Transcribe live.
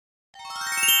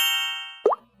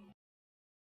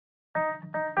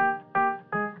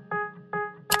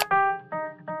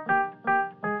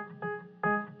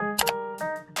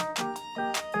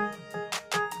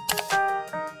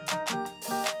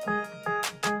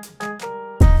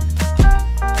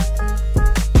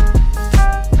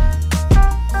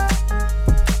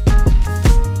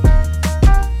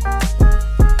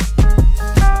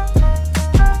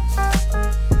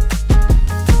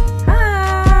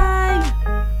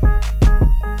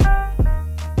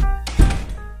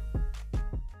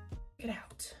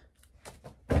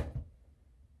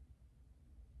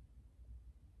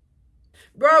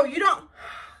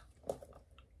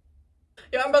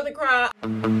cry.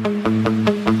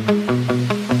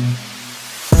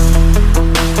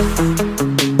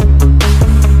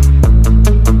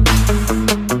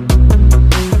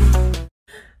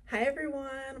 Hi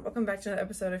everyone, welcome back to another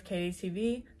episode of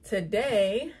KDTV.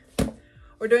 Today,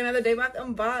 we're doing another JYPE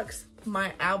unbox.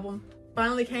 My album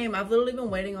finally came. I've literally been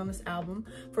waiting on this album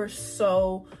for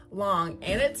so long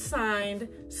and it's signed,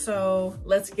 so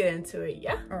let's get into it.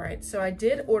 Yeah, all right, so I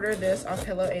did order this off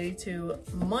Hello 82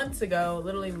 months ago,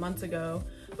 literally months ago,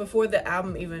 before the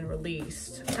album even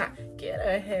released. Get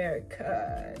a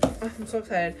haircut. Oh, I'm so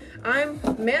excited. I'm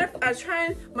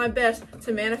trying my best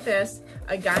to manifest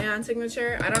a Gaon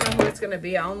signature. I don't know who it's gonna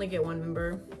be. I only get one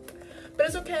member, but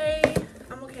it's okay.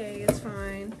 I'm okay, it's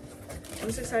fine. I'm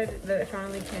just excited that it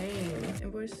finally came.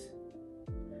 Invoice.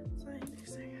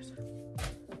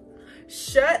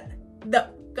 Shut the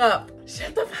fuck up.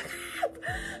 Shut the fuck up.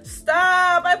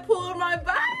 Stop. I pulled my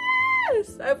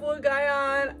bias. I pulled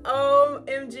Gaon.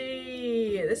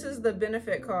 OMG. This is the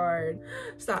benefit card.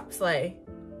 Stop. Slay.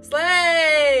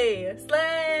 Slay.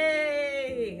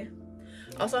 Slay.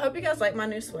 Also, I hope you guys like my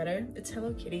new sweater. It's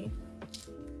Hello Kitty.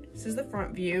 This is the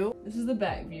front view. This is the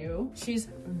back view. She's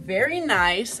very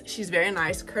nice. She's very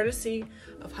nice, courtesy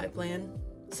of Hypeland.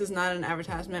 This is not an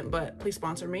advertisement, but please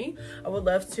sponsor me. I would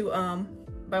love to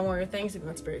buy one of your things, even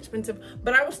though it's very expensive,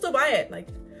 but I will still buy it. Like,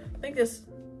 I think this,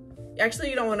 actually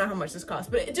you don't want to know how much this costs,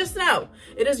 but just know,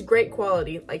 it is great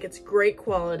quality. Like, it's great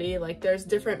quality. Like, there's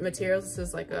different materials. This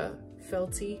is like a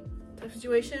felty type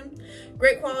situation.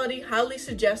 Great quality, highly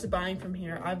suggest buying from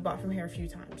here. I've bought from here a few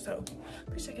times, so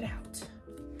please check it out.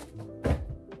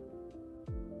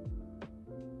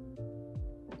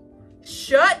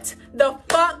 Shut the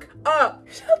fuck up.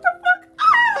 Shut the fuck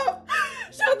up.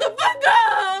 Shut the fuck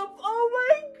up. Oh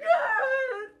my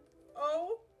God.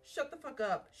 Oh, shut the fuck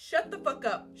up. Shut the fuck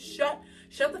up. Shut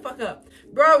the fuck up.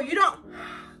 Bro, you don't.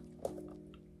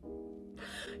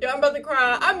 Yo, I'm about to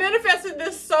cry. I manifested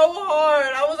this so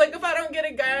hard. I was like, if I don't get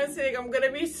a guy on sig, I'm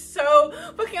gonna be so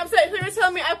fucking upset. So you're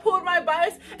telling me I pulled my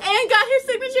bias and got his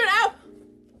signature out.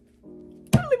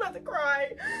 I'm really about to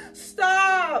cry.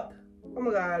 Stop. Oh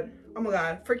my God. Oh my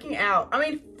God, freaking out. I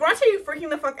mean, when I tell you freaking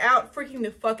the fuck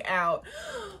out.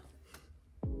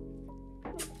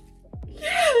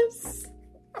 Yes.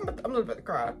 I'm about to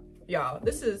cry. Y'all,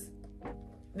 this is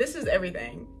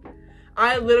everything.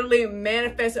 I literally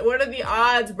manifested. What are the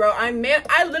odds, bro? I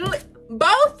literally,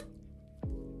 both.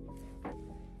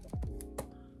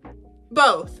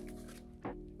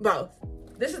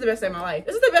 This is the best day of my life.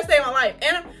 This is the best day of my life.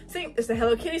 And I'm seeing, it's the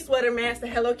Hello Kitty sweater, man. It's the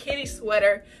Hello Kitty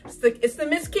sweater. It's the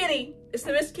Miss Kitty. It's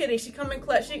the Miss Kitty. She come in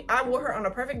clutch. I wore her on a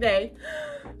perfect day.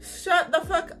 Shut the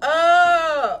fuck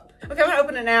up. Okay, I'm gonna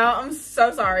open it now. I'm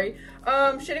so sorry.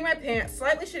 Shitting my pants,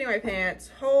 slightly shitting my pants.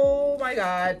 Oh my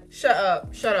God. Shut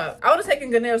up. I would have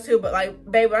taken Gunil's too, but like,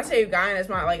 babe, when I say Gaon, it's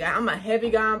my, like, I'm a heavy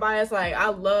Gaon bias. Like, I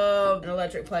love an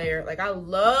electric player. Like, I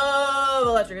love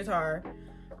electric guitar.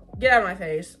 Get out of my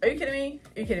face. Are you kidding me?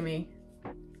 Are you kidding me?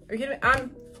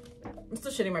 I'm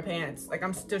still shitting my pants. Like,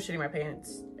 I'm still shitting my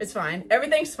pants. It's fine.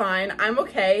 Everything's fine. I'm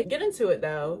okay. Get into it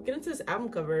though. Get into this album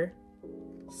cover.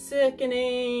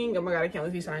 Sickening. Oh my God, I can't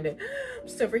believe he signed it. I'm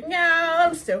still freaking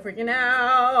out.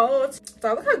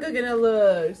 So look how good Gunil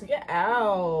looks. Get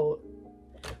out.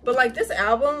 But like this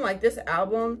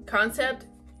album concept,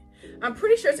 I'm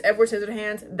pretty sure it's Edward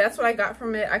Scissorhands. That's what I got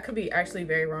from it. I could be actually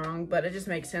very wrong, but it just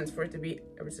makes sense for it to be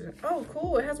Edward Scissorhands. Oh,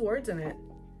 cool. It has words in it.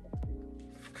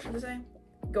 What does it say?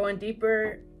 Going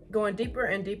deeper and deeper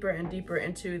and deeper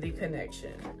into the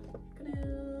connection.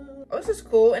 Oh, this is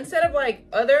cool. Instead of like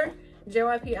other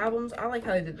JYPE albums, I like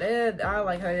how they did that. I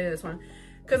like how they did this one.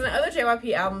 Because in other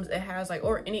JYPE albums, it has like,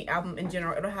 or any album in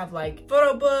general, it'll have like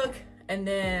photo book and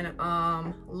then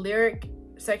lyric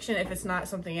section. If it's not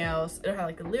something else, it'll have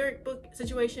like a lyric book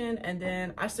situation, and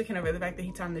then I still can't over the fact that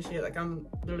he timed this shit. Like, I'm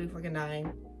literally fucking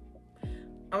dying.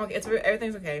 I'm okay.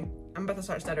 Everything's okay. I'm about to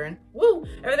start stuttering. Woo!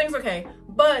 Everything's okay.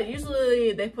 But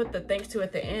usually they put the thanks to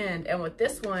at the end, and with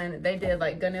this one, they did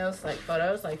like Gunil's like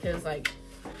photos, like his like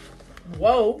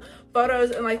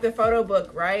photos in like the photo book,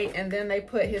 right? And then they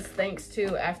put his thanks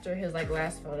to after his like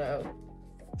last photo.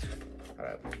 Hold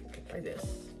up, like this.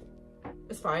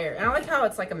 It's fire. And I like how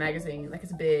it's like a magazine, like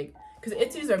it's big. Because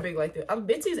ITZY's are big like this.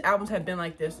 ITZY's albums have been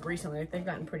like this recently. They've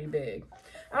gotten pretty big.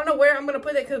 I don't know where I'm going to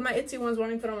put it because my ITZY ones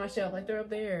won't even fit on my shelf. Like, they're up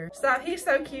there. Stop. He's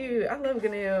so cute. I love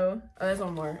Gunil. Oh, there's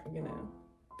one more. Gunil.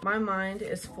 My mind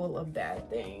is full of bad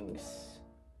things.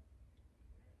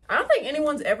 I don't think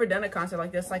anyone's ever done a concert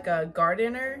like this, like a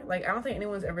Gardener. Like, I don't think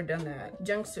anyone's ever done that.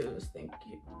 Jungsu's,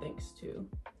 thanks to.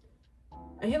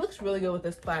 And he looks really good with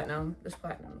this platinum. This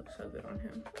platinum looks so good on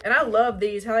him. And I love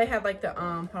these, how they have like the,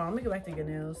 hold on, let me go back to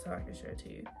Gunil so I can show it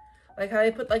to you. Like how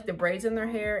they put like the braids in their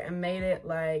hair and made it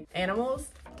like animals,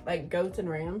 like goats and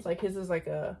rams. Like his is like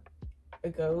a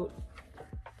goat.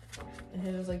 And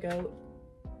his is a goat.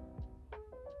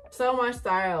 So much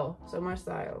style, so much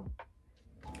style.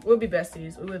 We'll be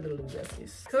besties, we would literally be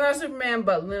besties. Cause I'm not Superman,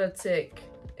 but Lunatic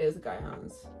is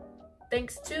Gaon's.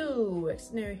 Thanks to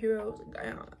Xdinary Heroes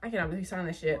Gaon. I cannot believe he signed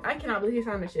this shit. I cannot believe he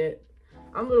signed this shit.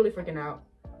 I'm literally freaking out.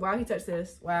 Wow, he touched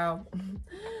this. Wow.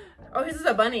 Oh, his is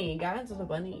a bunny. Gaon's is a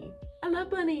bunny. I love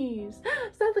bunnies.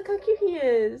 Stop, look how cute he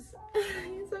is.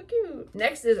 He's so cute.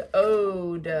 Next is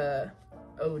Ode.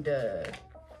 Ode.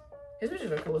 His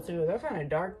pictures are cool too. They're kind of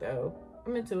dark though.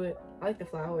 I'm into it. I like the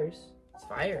flowers. It's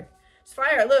fire. It's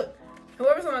fire. Look.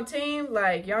 Whoever's on the team,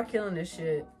 like, y'all killing this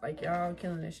shit. Like, y'all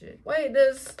killing this shit. Wait,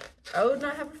 does Ode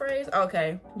not have a phrase?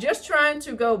 Okay. Just trying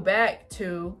to go back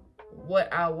to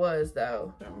what I was,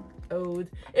 though. Ode.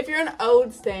 If you're an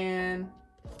Ode stan,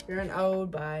 if you're an Ode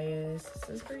bias, this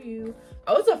is for you.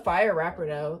 Ode's a fire rapper,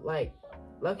 though. Like,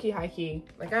 low-key, high-key.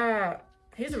 Like,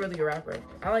 he's a really good rapper.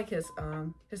 I like his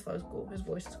flow's cool. His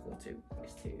voice is cool, too.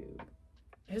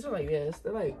 His are like this.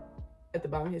 They're, like, at the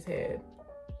bottom of his head.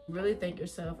 Really think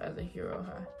yourself as a hero,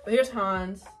 huh? But here's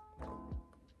Hans.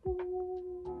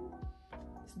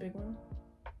 This big one.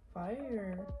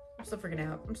 Fire. I'm still freaking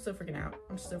out. I'm still freaking out.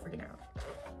 I'm still freaking out.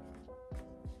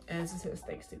 And this is his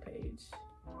thanks to page.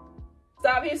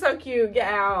 Stop, he's so cute.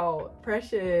 Get out.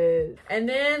 Precious. And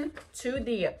then to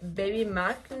the baby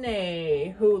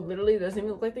Maknae, who literally doesn't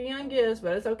even look like the youngest,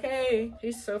 but it's okay.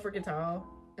 He's so freaking tall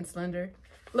and slender.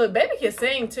 Look, baby can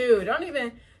sing too. Don't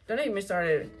even get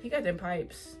started. He got them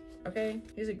pipes, okay?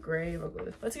 He's a great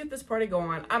vocalist. Let's get this party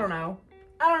going. I don't know.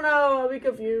 I'll be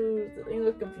confused. The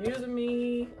English confusing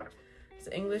me. This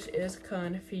English is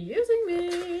confusing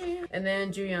me. And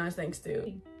then Jooyeon's thanks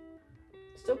to.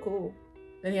 Still cool.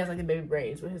 Then he has like the baby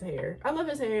braids with his hair. I love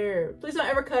his hair. Please don't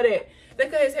ever cut it. If they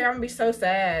cut his hair, I'm gonna be so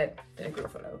sad. Then a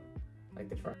group photo. Like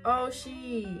the front. Oh,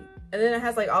 she. And then it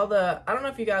has like all the, I don't know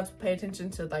if you guys pay attention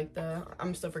to like the,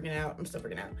 I'm still freaking out. I don't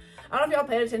know if y'all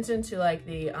paid attention to like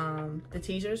the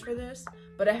teasers for this,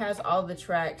 but it has all the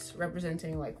tracks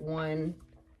representing like one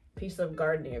piece of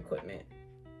gardening equipment.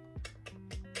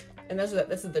 And this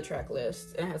is the track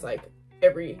list. And it has like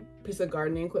every piece of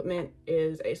gardening equipment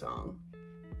is a song.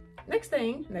 Next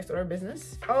order of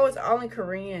business. Oh, it's all in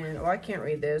Korean. Oh, I can't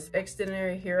read this.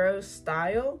 Xdinary Heroes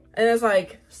Style. And it's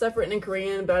like stuff written in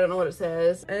Korean, but I don't know what it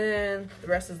says. And then the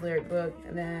rest is lyric book.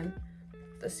 And then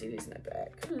the CDs in the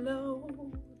back.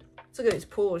 Load. Let's look at these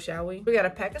pools, shall we? We got a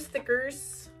pack of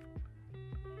stickers.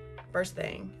 First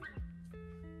thing.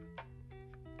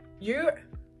 This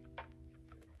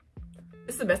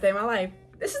is the best day of my life.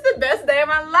 This is the best day of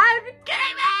my life.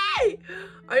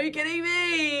 Are you kidding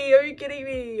me? Are you kidding me? Are you kidding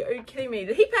me? Are you kidding me?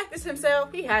 Did he pack this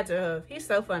himself? He had to have. He's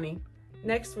so funny.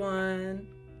 Next one.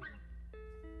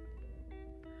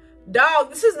 Dog,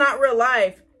 this is not real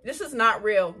life. This is not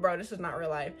real, bro. This is not real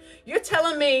life. I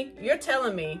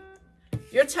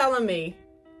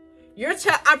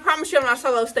promise you I'm not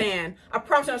solo stan. I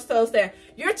promise you I'm solo stan.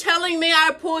 You're telling me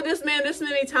I pulled this man this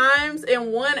many times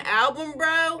in one album,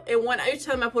 bro? You're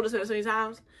telling me I pulled this man this many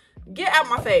times? Get out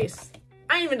my face.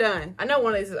 I ain't even done. I know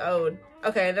one of these is Ode.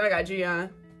 Okay, then I got JEON.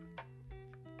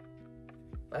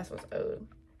 Last one's Ode.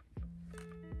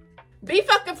 Be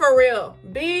fucking for real.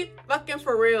 Be fucking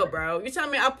for real, bro. You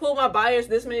telling me I pulled my bias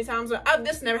this many times?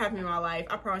 This never happened in my life.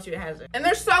 I promise you it hasn't. And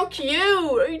they're so cute.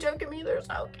 Are you joking me? They're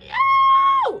so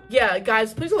cute. Yeah,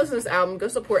 guys, please listen to this album. Go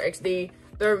support XD.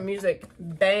 Their music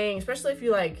bang, especially if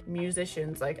you like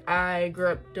musicians. Like, I grew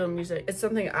up doing music. It's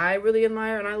something I really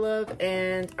admire and I love,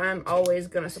 and I'm always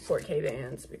gonna support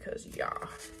K-bands because yeah.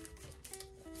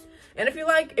 And if you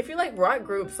like rock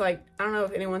groups, like, I don't know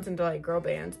if anyone's into like girl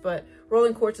bands, but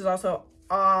Rolling Quartz is also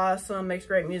awesome, makes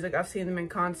great music. I've seen them in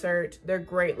concert. They're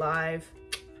great live.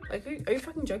 Like, are you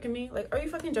fucking joking me? Like, are you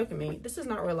fucking joking me? This is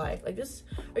not real life. Like, this,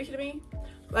 are you kidding me?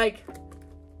 Like,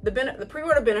 the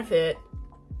pre-order benefit,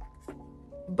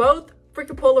 both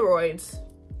freaking Polaroids,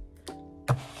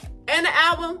 and the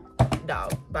album,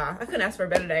 dog, bye. I couldn't ask for a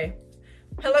better day.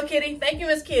 Hello Kitty, thank you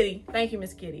Miss Kitty. Thank you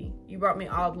Miss Kitty. You brought me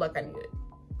all the luck I needed.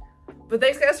 But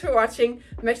thanks guys for watching.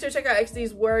 Make sure to check out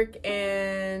XD's work,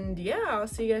 and yeah, I'll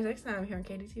see you guys next time here on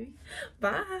KDTV.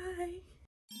 Bye.